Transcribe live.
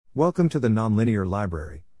Welcome to the Nonlinear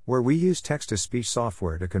Library, where we use text-to-speech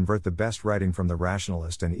software to convert the best writing from the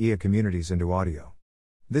Rationalist and EA communities into audio.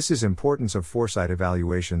 This is Importance of Foresight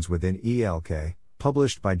Evaluations within ELK,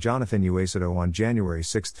 published by Jonathan Uesato on January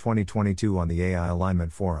 6, 2022 on the AI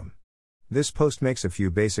Alignment Forum. This post makes a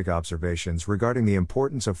few basic observations regarding the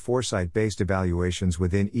importance of foresight-based evaluations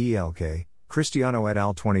within ELK, Christiano et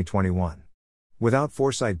al. 2021. Without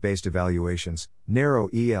foresight-based evaluations, narrow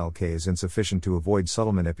ELK is insufficient to avoid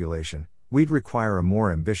subtle manipulation. We'd require a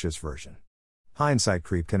more ambitious version. Hindsight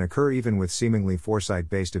creep can occur even with seemingly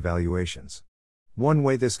foresight-based evaluations. One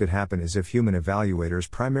way this could happen is if human evaluators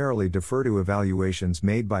primarily defer to evaluations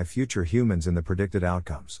made by future humans in the predicted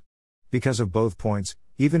outcomes. Because of both points,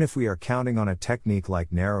 even if we are counting on a technique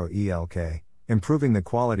like narrow ELK, improving the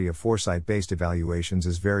quality of foresight-based evaluations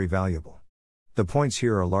is very valuable. The points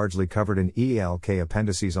here are largely covered in ELK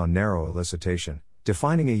appendices on narrow elicitation,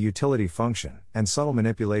 defining a utility function, and subtle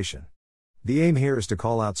manipulation. The aim here is to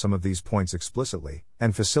call out some of these points explicitly,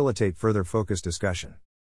 and facilitate further focused discussion.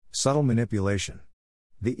 Subtle manipulation.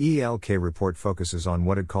 The ELK report focuses on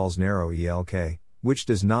what it calls narrow ELK, which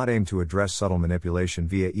does not aim to address subtle manipulation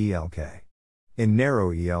via ELK. In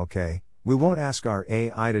narrow ELK, we won't ask our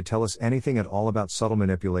AI to tell us anything at all about subtle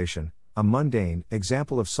manipulation. A mundane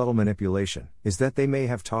example of subtle manipulation is that they may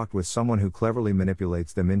have talked with someone who cleverly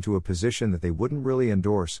manipulates them into a position that they wouldn't really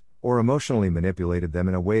endorse, or emotionally manipulated them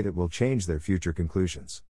in a way that will change their future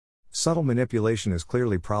conclusions. Subtle manipulation is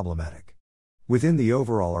clearly problematic. Within the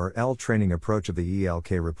overall RL training approach of the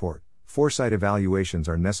ELK report, foresight evaluations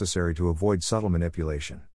are necessary to avoid subtle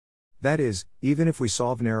manipulation. That is, even if we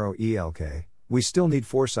solve narrow ELK, we still need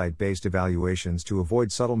foresight-based evaluations to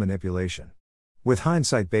avoid subtle manipulation. With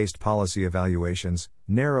hindsight-based policy evaluations,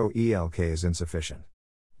 narrow ELK is insufficient.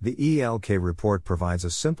 The ELK report provides a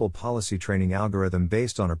simple policy training algorithm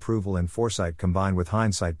based on approval-in-foresight combined with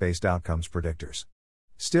hindsight-based outcomes predictors.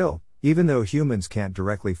 Still, even though humans can't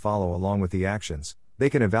directly follow along with the actions, they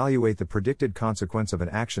can evaluate the predicted consequence of an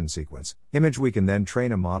action sequence. We can then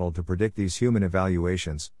train a model to predict these human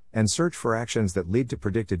evaluations, and search for actions that lead to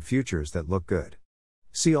predicted futures that look good.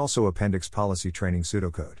 See also Appendix policy training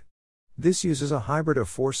pseudocode. This uses a hybrid of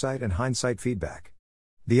foresight and hindsight feedback.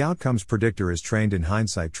 The outcomes predictor is trained in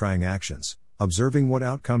hindsight trying actions, observing what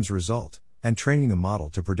outcomes result, and training a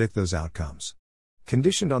model to predict those outcomes.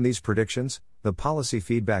 Conditioned on these predictions, the policy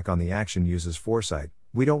feedback on the action uses foresight.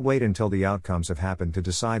 We don't wait until the outcomes have happened to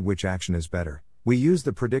decide which action is better, we use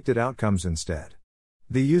the predicted outcomes instead.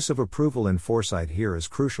 The use of approval-in-foresight here is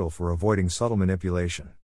crucial for avoiding subtle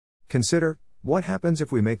manipulation. Consider, what happens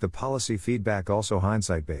if we make the policy feedback also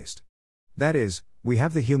hindsight-based? That is, we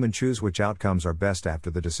have the human choose which outcomes are best after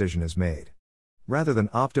the decision is made. Rather than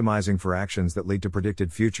optimizing for actions that lead to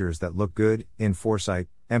predicted futures that look good, in foresight,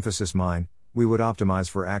 emphasis mine, we would optimize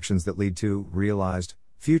for actions that lead to, realized,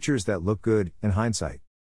 futures that look good, in hindsight.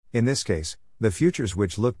 In this case, the futures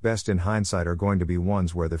which look best in hindsight are going to be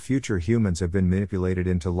ones where the future humans have been manipulated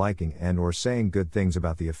into liking and/or saying good things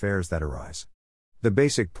about the affairs that arise. The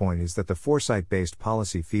basic point is that the foresight-based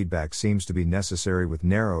policy feedback seems to be necessary with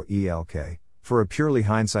narrow ELK. For a purely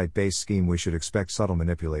hindsight-based scheme we should expect subtle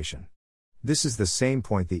manipulation. This is the same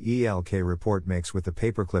point the ELK report makes with the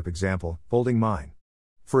paperclip example, bolding mine.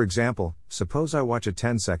 For example, suppose I watch a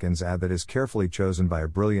 10 seconds ad that is carefully chosen by a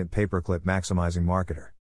brilliant paperclip-maximizing-marketer.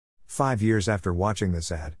 5 years after watching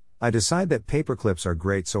this ad, I decide that paperclips are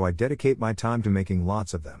great, so I dedicate my time to making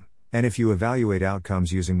lots of them. And if you evaluate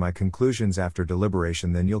outcomes using my conclusions after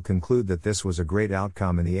deliberation, then you'll conclude that this was a great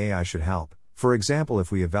outcome and the AI should help. For example, if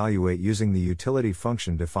we evaluate using the utility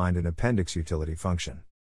function defined in Appendix utility function.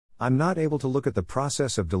 I'm not able to look at the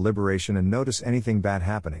process of deliberation and notice anything bad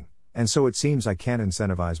happening, and so it seems I can't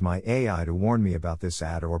incentivize my AI to warn me about this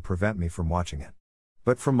ad or prevent me from watching it.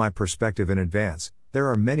 But from my perspective in advance, there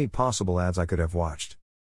are many possible ads I could have watched.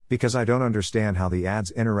 Because I don't understand how the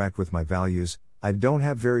ads interact with my values, I don't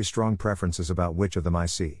have very strong preferences about which of them I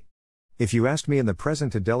see. If you asked me in the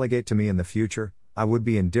present to delegate to me in the future, I would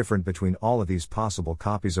be indifferent between all of these possible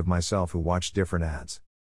copies of myself who watch different ads.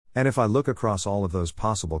 And if I look across all of those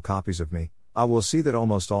possible copies of me, I will see that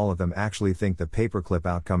almost all of them actually think the paperclip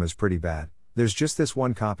outcome is pretty bad. There's just this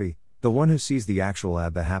one copy, the one who sees the actual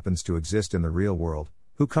ad that happens to exist in the real world,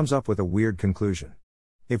 who comes up with a weird conclusion.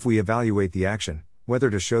 If we evaluate the action, whether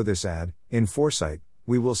to show this ad, in foresight,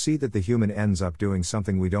 we will see that the human ends up doing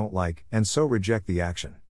something we don't like, and so reject the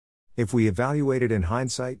action. If we evaluate it in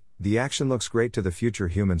hindsight, the action looks great to the future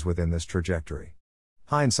humans within this trajectory.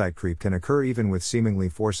 Hindsight creep can occur even with seemingly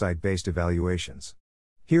foresight-based evaluations.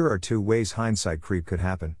 Here are two ways hindsight creep could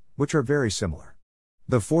happen, which are very similar.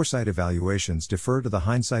 The foresight evaluations defer to the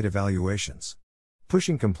hindsight evaluations.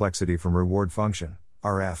 Pushing complexity from reward function,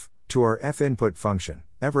 RF, to RF input function,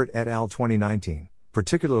 Everett et al. 2019,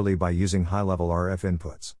 particularly by using high-level RF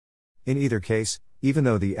inputs. In either case, even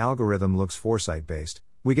though the algorithm looks foresight-based,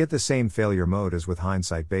 we get the same failure mode as with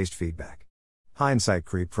hindsight-based feedback. Hindsight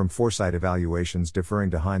creep from foresight evaluations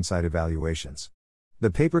deferring to hindsight evaluations. The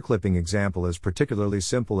paperclipping example is particularly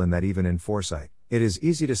simple in that even in foresight, it is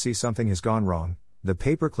easy to see something has gone wrong. The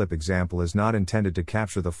paperclip example is not intended to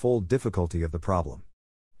capture the full difficulty of the problem.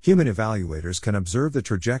 Human evaluators can observe the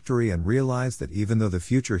trajectory and realize that even though the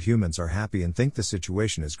future humans are happy and think the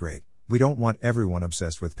situation is great, we don't want everyone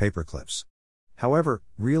obsessed with paperclips. However,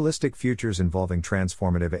 realistic futures involving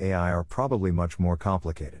transformative AI are probably much more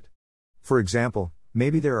complicated. For example,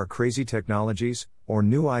 maybe there are crazy technologies, or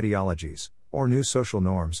new ideologies, or new social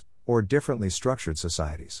norms, or differently structured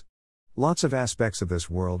societies. Lots of aspects of this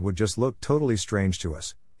world would just look totally strange to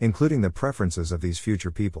us, including the preferences of these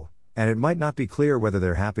future people, and it might not be clear whether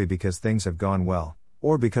they're happy because things have gone well,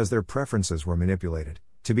 or because their preferences were manipulated,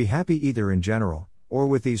 to be happy either in general, or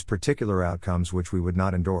with these particular outcomes which we would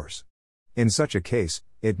not endorse. In such a case,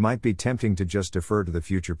 it might be tempting to just defer to the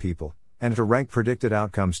future people, and to rank predicted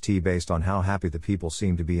outcomes.T based on how happy the people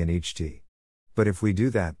seem to be in each T. But if we do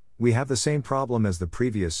that, we have the same problem as the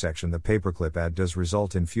previous section. The paperclip ad does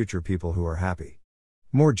result in future people who are happy.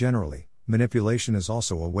 More generally, manipulation is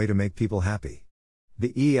also a way to make people happy.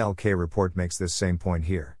 The ELK report makes this same point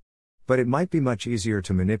here. But it might be much easier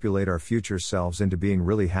to manipulate our future selves into being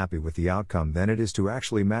really happy with the outcome than it is to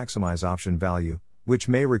actually maximize option value, which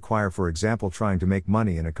may require, for example, trying to make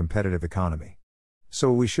money in a competitive economy.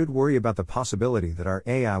 So we should worry about the possibility that our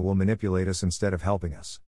AI will manipulate us instead of helping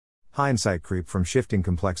us. Hindsight creep from shifting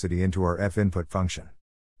complexity into our RF input function.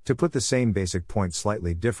 To put the same basic point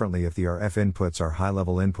slightly differently, if the RF inputs are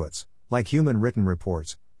high-level inputs, like human written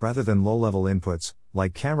reports, rather than low-level inputs,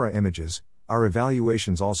 like camera images, our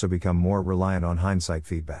evaluations also become more reliant on hindsight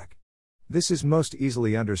feedback. This is most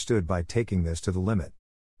easily understood by taking this to the limit.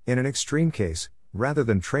 In an extreme case, rather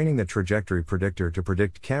than training the trajectory predictor to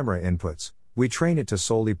predict camera inputs, we train it to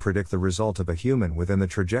solely predict the result of a human within the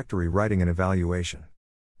trajectory writing an evaluation.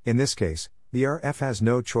 In this case, the RF has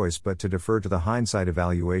no choice but to defer to the hindsight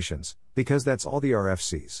evaluations, because that's all the RF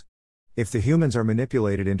sees. If the humans are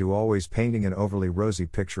manipulated into always painting an overly rosy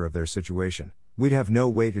picture of their situation, we'd have no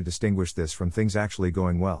way to distinguish this from things actually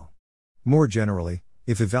going well. More generally,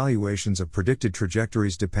 if evaluations of predicted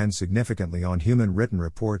trajectories depend significantly on human written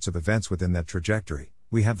reports of events within that trajectory,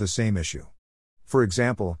 we have the same issue. For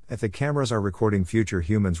example, if the cameras are recording future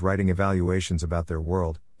humans writing evaluations about their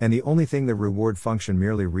world, and the only thing the reward function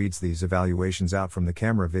merely reads these evaluations out from the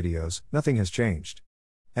camera videos, nothing has changed.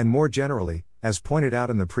 And more generally, as pointed out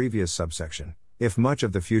in the previous subsection, if much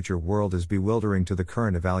of the future world is bewildering to the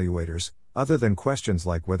current evaluators, other than questions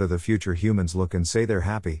like whether the future humans look and say they're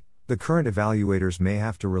happy, the current evaluators may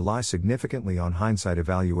have to rely significantly on hindsight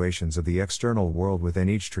evaluations of the external world within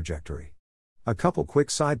each trajectory. A couple quick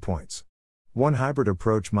side points. One hybrid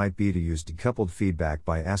approach might be to use decoupled feedback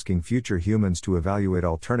by asking future humans to evaluate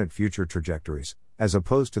alternate future trajectories, as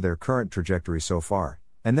opposed to their current trajectory so far,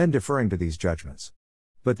 and then deferring to these judgments.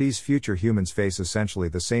 But these future humans face essentially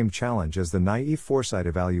the same challenge as the naive foresight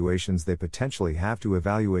evaluations. They potentially have to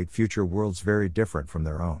evaluate future worlds very different from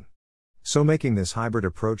their own. So making this hybrid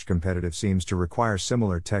approach competitive seems to require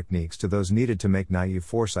similar techniques to those needed to make naive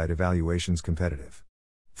foresight evaluations competitive.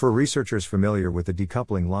 For researchers familiar with the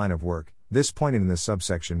decoupling line of work, this point in this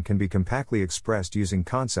subsection can be compactly expressed using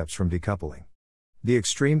concepts from decoupling. The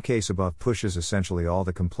extreme case above pushes essentially all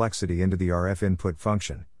the complexity into the RF input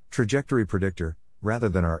function, trajectory predictor, rather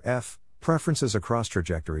than RF, preferences across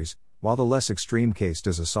trajectories, while the less extreme case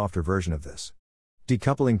does a softer version of this.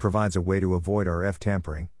 Decoupling provides a way to avoid RF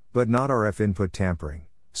tampering, but not RF input tampering,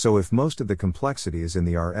 so if most of the complexity is in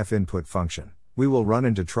the RF input function, we will run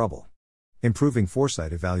into trouble. Improving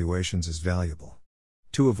foresight evaluations is valuable.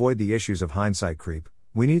 To avoid the issues of hindsight creep,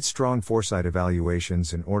 we need strong foresight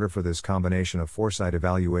evaluations in order for this combination of foresight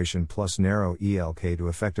evaluation plus narrow ELK to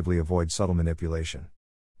effectively avoid subtle manipulation.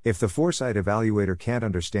 If the foresight evaluator can't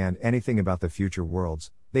understand anything about the future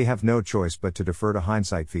worlds, they have no choice but to defer to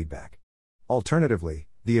hindsight feedback. Alternatively,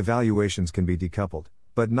 the evaluations can be decoupled,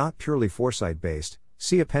 but not purely foresight-based.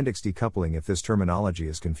 See Appendix decoupling if this terminology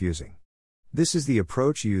is confusing. This is the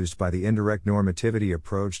approach used by the indirect normativity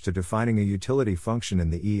approach to defining a utility function in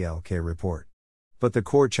the ELK report. But the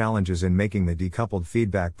core challenges in making the decoupled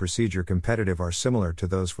feedback procedure competitive are similar to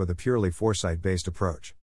those for the purely foresight-based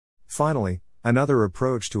approach. Finally, another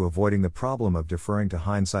approach to avoiding the problem of deferring to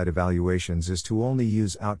hindsight evaluations is to only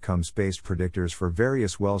use outcomes-based predictors for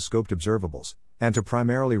various well-scoped observables, and to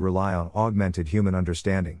primarily rely on augmented human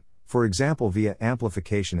understanding, for example via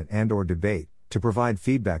amplification and/or debate, to provide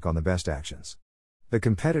feedback on the best actions. The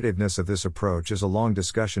competitiveness of this approach is a long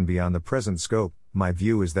discussion beyond the present scope. My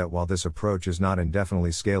view is that while this approach is not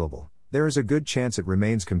indefinitely scalable, there is a good chance it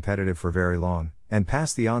remains competitive for very long, and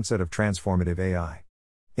past the onset of transformative AI.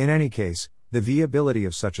 In any case, the viability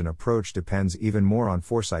of such an approach depends even more on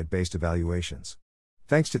foresight-based evaluations.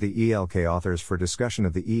 Thanks to the ELK authors for discussion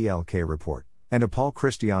of the ELK report, and to Paul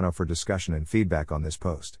Christiano for discussion and feedback on this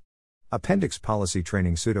post. Appendix Policy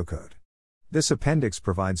Training Pseudocode. This appendix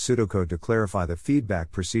provides pseudocode to clarify the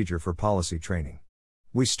feedback procedure for policy training.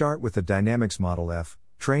 We start with the dynamics model F,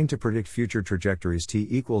 trained to predict future trajectories T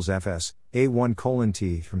equals Fs,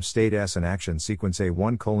 A1:T from state S and action sequence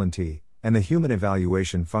A1:T, and the human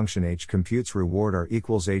evaluation function H computes reward R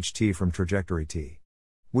equals HT from trajectory T.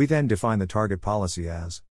 We then define the target policy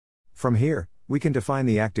as. From here, we can define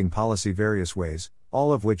the acting policy various ways,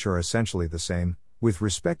 all of which are essentially the same, with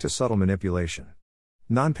respect to subtle manipulation.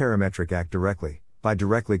 Non-parametric act directly, by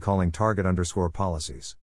directly calling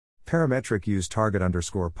target_policies. Parametric use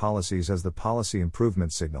target_policies as the policy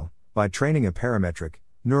improvement signal, by training a parametric,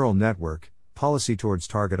 neural network, policy towards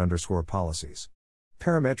target_policies.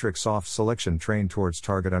 Parametric soft selection trained towards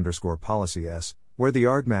target_policy S, where the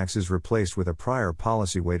argmax is replaced with a prior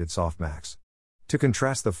policy-weighted softmax. To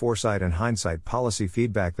contrast the foresight and hindsight policy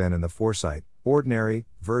feedback then in the foresight, ordinary,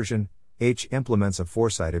 version, H implements a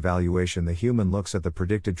foresight evaluation. The human looks at the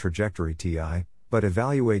predicted trajectory Ti, but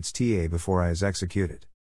evaluates Ta before I is executed.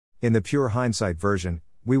 In the pure hindsight version,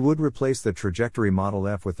 we would replace the trajectory model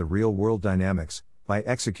F with the real-world dynamics, by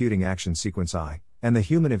executing action sequence I, and the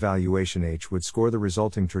human evaluation H would score the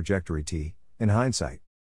resulting trajectory T, in hindsight.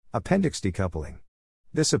 Appendix Decoupling.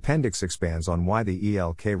 This appendix expands on why the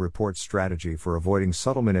ELK report's strategy for avoiding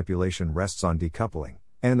subtle manipulation rests on decoupling,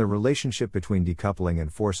 and the relationship between decoupling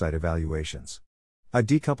and foresight evaluations. A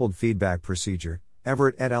decoupled feedback procedure,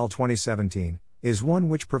 Everett et al. 2017, is one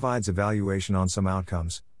which provides evaluation on some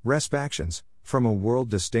outcomes, RESP actions, from a world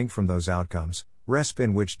distinct from those outcomes, RESP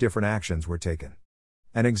in which different actions were taken.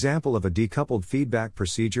 An example of a decoupled feedback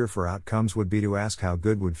procedure for outcomes would be to ask how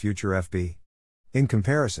good would future F be. In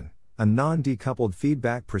comparison, a non-decoupled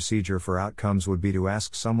feedback procedure for outcomes would be to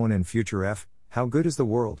ask someone in future F, how good is the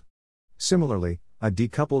world? Similarly, a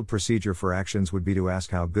decoupled procedure for actions would be to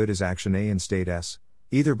ask how good is action A in state S,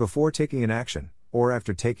 either before taking an action, or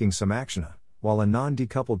after taking some action A, while a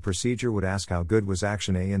non-decoupled procedure would ask how good was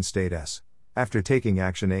action A in state S, after taking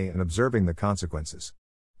action A and observing the consequences.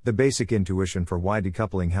 The basic intuition for why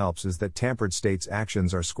decoupling helps is that tampered states'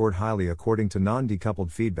 actions are scored highly according to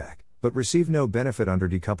non-decoupled feedback, but receive no benefit under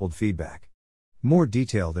decoupled feedback. More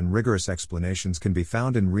detailed and rigorous explanations can be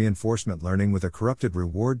found in Reinforcement Learning with a Corrupted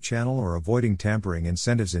Reward Channel or Avoiding Tampering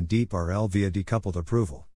Incentives in Deep RL via Decoupled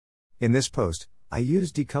Approval. In this post, I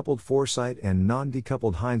use decoupled foresight and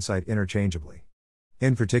non-decoupled hindsight interchangeably.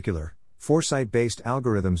 In particular, foresight-based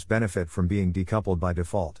algorithms benefit from being decoupled by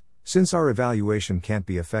default, since our evaluation can't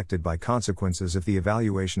be affected by consequences if the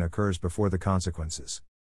evaluation occurs before the consequences.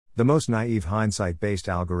 The most naive hindsight-based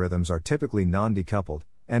algorithms are typically non-decoupled,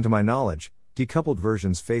 and to my knowledge, decoupled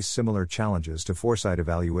versions face similar challenges to foresight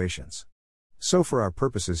evaluations. So for our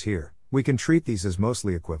purposes here, we can treat these as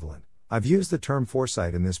mostly equivalent. I've used the term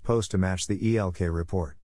foresight in this post to match the ELK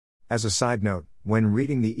report. As a side note, when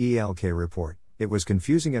reading the ELK report, it was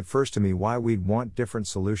confusing at first to me why we'd want different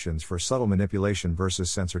solutions for subtle manipulation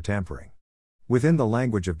versus sensor tampering. Within the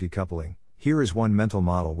language of decoupling, here is one mental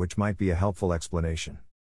model which might be a helpful explanation.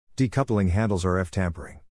 Decoupling handles RF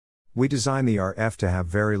tampering. We design the RF to have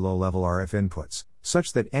very low-level RF inputs,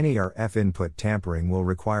 such that any RF input tampering will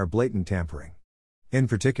require blatant tampering. In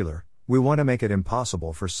particular, we want to make it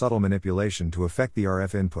impossible for subtle manipulation to affect the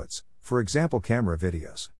RF inputs, for example camera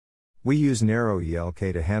videos. We use narrow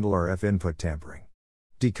ELK to handle RF input tampering.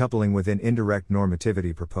 Decoupling within indirect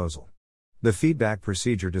normativity proposal. The feedback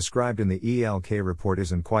procedure described in the ELK report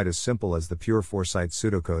isn't quite as simple as the pure foresight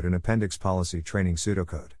pseudocode and appendix policy training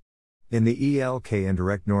pseudocode. In the ELK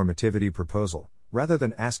indirect normativity proposal, rather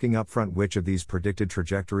than asking upfront which of these predicted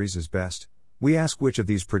trajectories is best, we ask which of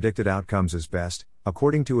these predicted outcomes is best,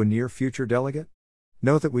 according to a near-future delegate.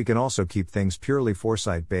 Note that we can also keep things purely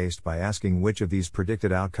foresight-based by asking which of these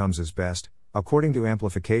predicted outcomes is best, according to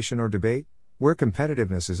amplification or debate, where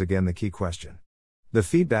competitiveness is again the key question. The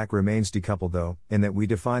feedback remains decoupled though, in that we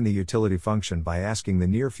define the utility function by asking the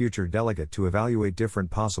near-future delegate to evaluate different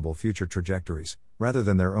possible future trajectories, rather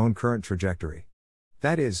than their own current trajectory.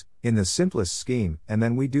 That is, in the simplest scheme, and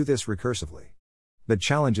then we do this recursively. The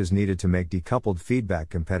challenges needed to make decoupled feedback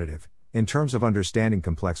competitive, in terms of understanding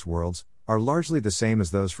complex worlds, are largely the same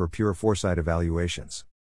as those for pure foresight evaluations.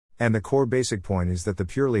 And the core basic point is that the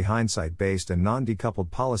purely hindsight-based and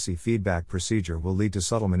non-decoupled policy feedback procedure will lead to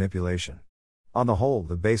subtle manipulation. On the whole,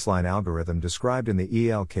 the baseline algorithm described in the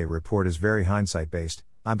ELK report is very hindsight-based,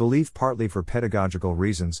 I believe partly for pedagogical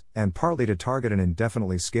reasons, and partly to target an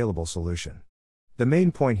indefinitely scalable solution. The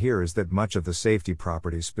main point here is that much of the safety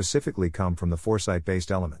properties specifically come from the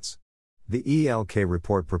foresight-based elements. The ELK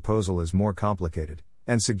report proposal is more complicated,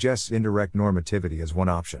 and suggests indirect normativity as one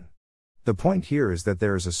option. The point here is that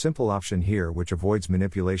there is a simple option here which avoids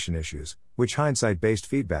manipulation issues, which hindsight-based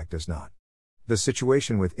feedback does not. The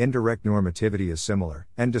situation with indirect normativity is similar,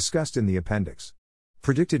 and discussed in the appendix.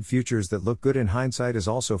 Predicted futures that look good in hindsight is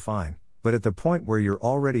also fine, but at the point where you're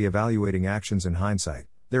already evaluating actions in hindsight,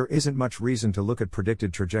 there isn't much reason to look at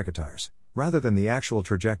predicted trajectories, rather than the actual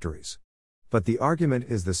trajectories. But the argument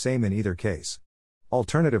is the same in either case.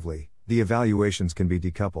 Alternatively, the evaluations can be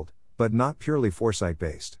decoupled, but not purely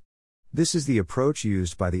foresight-based. This is the approach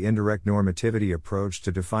used by the indirect normativity approach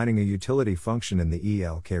to defining a utility function in the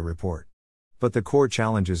ELK report. But the core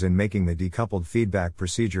challenges in making the decoupled feedback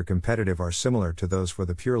procedure competitive are similar to those for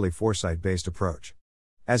the purely foresight-based approach.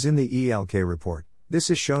 As in the ELK report, this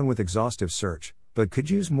is shown with exhaustive search, but could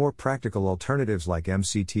use more practical alternatives like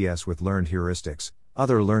MCTS with learned heuristics,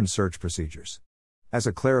 other learned search procedures. As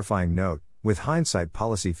a clarifying note, with hindsight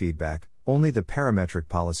policy feedback, only the parametric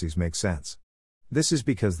policies make sense. This is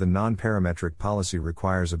because the non-parametric policy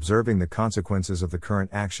requires observing the consequences of the current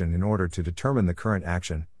action in order to determine the current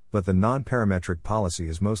action, but the non-parametric policy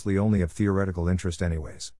is mostly only of theoretical interest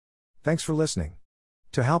anyways. Thanks for listening.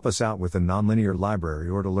 To help us out with the Nonlinear Library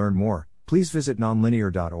or to learn more, please visit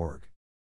nonlinear.org.